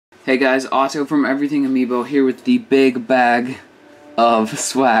Hey guys, Otto from Everything Amiibo here with the big bag of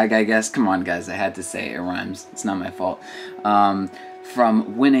swag, I guess. Come on guys, I had to say it, rhymes. It's not my fault.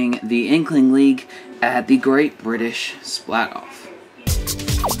 From winning the Inkling League at the Great British Splat-Off.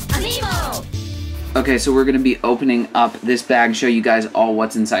 Amiibo! Okay, so we're going to be opening up this bag, show you guys all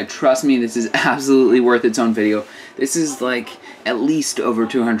what's inside. Trust me, this is absolutely worth its own video. This is like at least over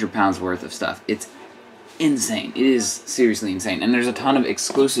 200 pounds worth of stuff. It's insane. It is seriously insane. And there's a ton of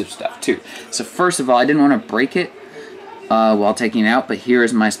exclusive stuff too. So first of all, I didn't want to break it while taking it out, but here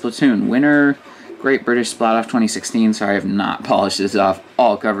is my Splatoon winner, Great British Splat-Off 2016. Sorry, I have not polished this off,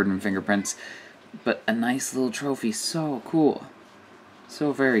 all covered in fingerprints. But a nice little trophy. So cool.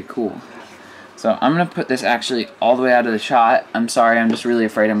 So very cool. So I'm going to put this actually all the way out of the shot. I'm sorry, I'm just really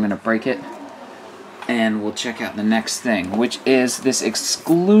afraid I'm going to break it. And we'll check out the next thing, which is this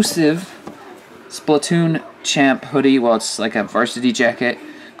exclusive Splatoon Champ hoodie. Well, it's like a varsity jacket.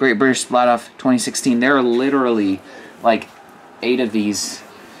 Great British Splat-Off 2016. There are literally like 8 of these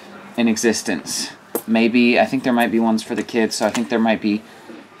in existence. Maybe, I think there might be ones for the kids, so I think there might be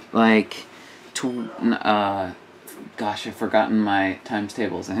like, gosh, I've forgotten my times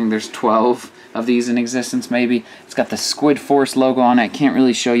tables. I think there's 12 of these in existence, maybe. It's got the Squid Force logo on it. I can't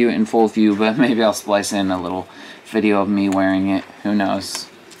really show you it in full view, but maybe I'll splice in a little video of me wearing it. Who knows?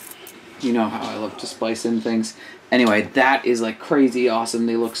 You know how I love to splice in things. Anyway, that is like crazy awesome.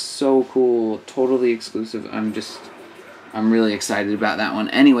 They look so cool. Totally exclusive. I'm really excited about that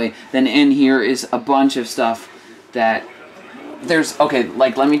one. Anyway, then in here is a bunch of stuff that okay,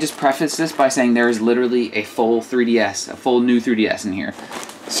 like, let me just preface this by saying there is literally a full 3DS, a full new 3DS in here.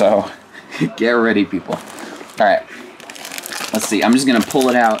 So, get ready, people. Alright, let's see. I'm just going to pull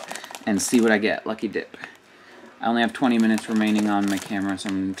it out and see what I get. Lucky dip. I only have 20 minutes remaining on my camera, so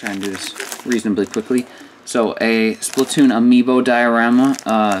I'm going to try and do this reasonably quickly. So, a Splatoon Amiibo diorama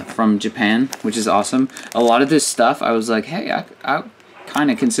from Japan, which is awesome. A lot of this stuff, I was like, hey, I kind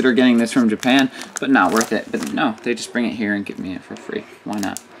of consider getting this from Japan, but not worth it. But no, they just bring it here and give me it for free. Why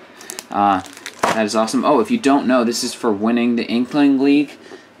not? That is awesome. Oh, if you don't know, this is for winning the Inkling League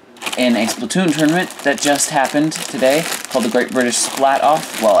in a Splatoon tournament that just happened today called the Great British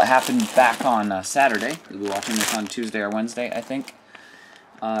Splat-Off. Well, it happened back on Saturday. You'll be watching this on Tuesday or Wednesday, I think.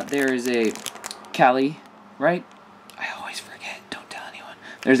 There is a Cali, right? I always forget. Don't tell anyone.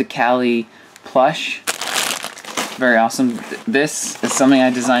 There's a Cali plush. Very awesome. This is something I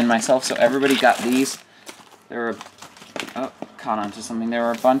designed myself, so everybody got these. There were, oh, caught onto something. There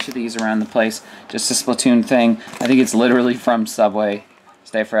were a bunch of these around the place. Just a Splatoon thing. I think it's literally from Subway.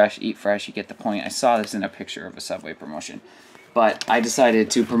 Stay fresh, eat fresh, you get the point. I saw this in a picture of a Subway promotion. But I decided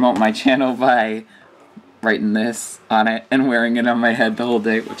to promote my channel by writing this on it and wearing it on my head the whole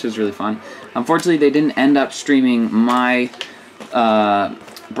day, which was really fun. Unfortunately, they didn't end up streaming my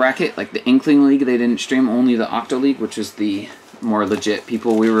bracket, like the Inkling League. They didn't stream, only the Octo League, which is the more legit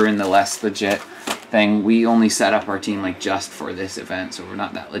people. We were in the less legit thing. We only set up our team like just for this event, so we're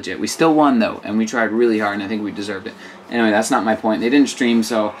not that legit. We still won though, and we tried really hard, and I think we deserved it. Anyway, that's not my point. They didn't stream,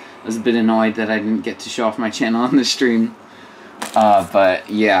 so I was a bit annoyed that I didn't get to show off my channel on the stream. But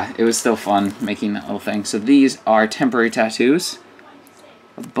yeah, it was still fun making that little thing. So these are temporary tattoos.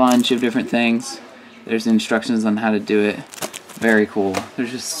 A bunch of different things. There's instructions on how to do it. Very cool.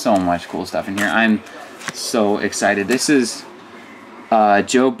 There's just so much cool stuff in here. I'm so excited. This is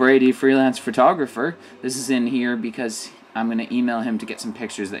Joe Brady, freelance photographer. This is in here because I'm going to email him to get some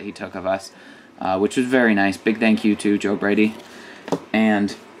pictures that he took of us, which was very nice. Big thank you to Joe Brady.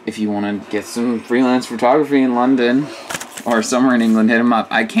 And if you want to get some freelance photography in London or somewhere in England, hit him up.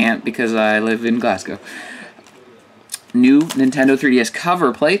 I can't because I live in Glasgow. New Nintendo 3DS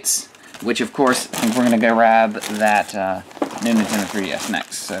cover plates, which of course I think we're going to grab that new Nintendo 3DS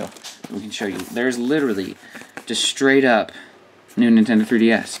next, so we can show you. There's literally just straight up new Nintendo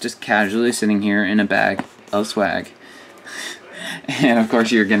 3DS, just casually sitting here in a bag of swag. And of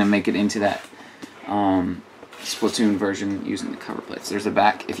course you're going to make it into that Splatoon version using the cover plates. There's a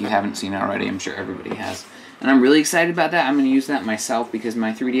back if you haven't seen it already. I'm sure everybody has. And I'm really excited about that. I'm going to use that myself because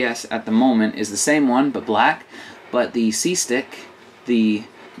my 3DS at the moment is the same one but black, but the C-stick, the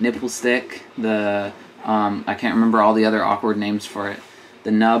nipple stick, the I can't remember all the other awkward names for it.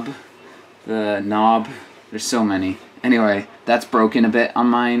 The nub, the knob, there's so many. Anyway, that's broken a bit on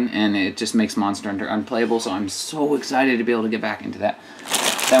mine, and it just makes Monster Hunter unplayable, so I'm so excited to be able to get back into that.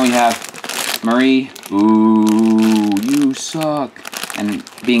 Then we have Marie, ooh, you suck, and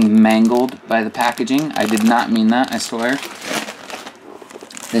being mangled by the packaging. I did not mean that, I swear.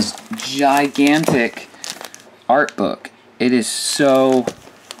 This gigantic art book. It is so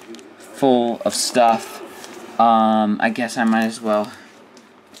full of stuff. I guess I might as well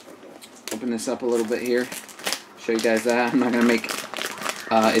open this up a little bit here. Show you guys that. I'm not going to make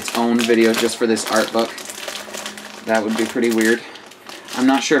its own video just for this art book. That would be pretty weird. I'm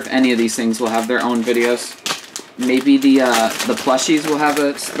not sure if any of these things will have their own videos. Maybe the plushies will have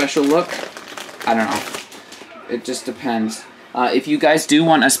a special look. I don't know. It just depends. If you guys do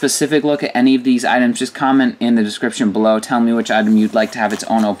want a specific look at any of these items, just comment in the description below. Tell me which item you'd like to have its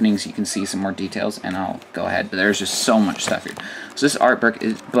own opening so you can see some more details, and I'll go ahead. But there's just so much stuff here. So this art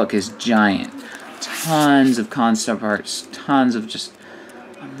book is giant. Tons of concept arts. Tons of just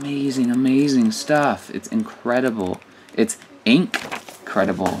amazing, amazing stuff. It's incredible. It's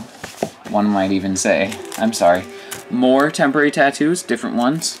ink-credible, one might even say. I'm sorry. More temporary tattoos, different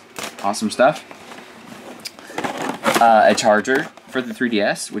ones. Awesome stuff. A charger for the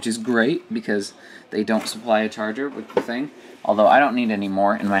 3DS, which is great because they don't supply a charger with the thing. Although I don't need any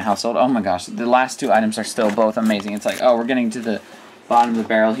more in my household. Oh my gosh, the last two items are still both amazing. It's like, oh, we're getting to the bottom of the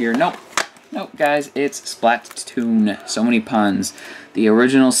barrel here. Nope. Nope, guys, it's Splatoon. So many puns. The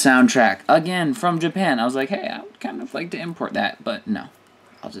original soundtrack, again, from Japan. I was like, hey, I would kind of like to import that, but no.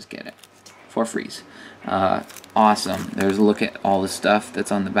 I'll just get it for freeze. Awesome. There's a look at all the stuff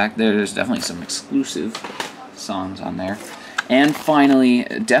that's on the back there. There's definitely some exclusive songs on there. And finally,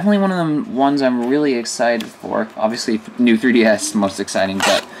 definitely one of the ones I'm really excited for. Obviously, new 3DS, most exciting,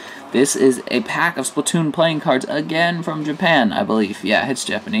 but this is a pack of Splatoon playing cards, again from Japan, I believe. Yeah, it's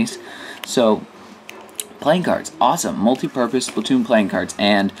Japanese. So, playing cards, awesome. Multi-purpose Splatoon playing cards.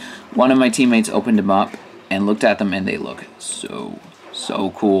 And one of my teammates opened them up and looked at them, and they look so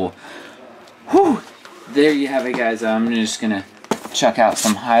cool. Whew! There you have it, guys. I'm just going to check out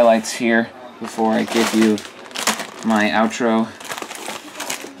some highlights here before I give you my outro.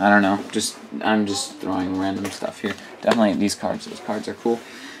 I don't know, I'm just throwing random stuff here. Definitely these cards, those cards are cool.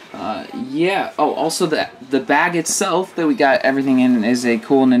 Yeah, oh, also the bag itself that we got everything in is a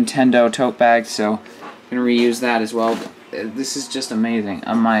cool Nintendo tote bag, so I'm gonna reuse that as well. This is just amazing.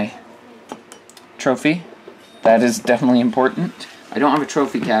 My trophy, that is definitely important. I don't have a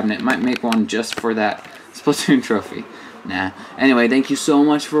trophy cabinet, might make one just for that Splatoon trophy. Nah. Anyway, thank you so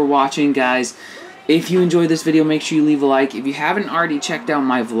much for watching, guys. If you enjoyed this video, make sure you leave a like. If you haven't already checked out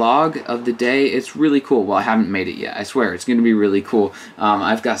my vlog of the day, it's really cool. Well, I haven't made it yet. I swear, it's going to be really cool.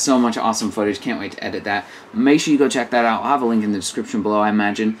 I've got so much awesome footage. Can't wait to edit that. Make sure you go check that out. I'll have a link in the description below, I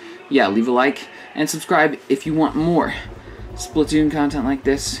imagine. Yeah, leave a like and subscribe if you want more Splatoon content like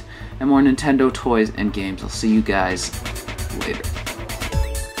this and more Nintendo toys and games. I'll see you guys later.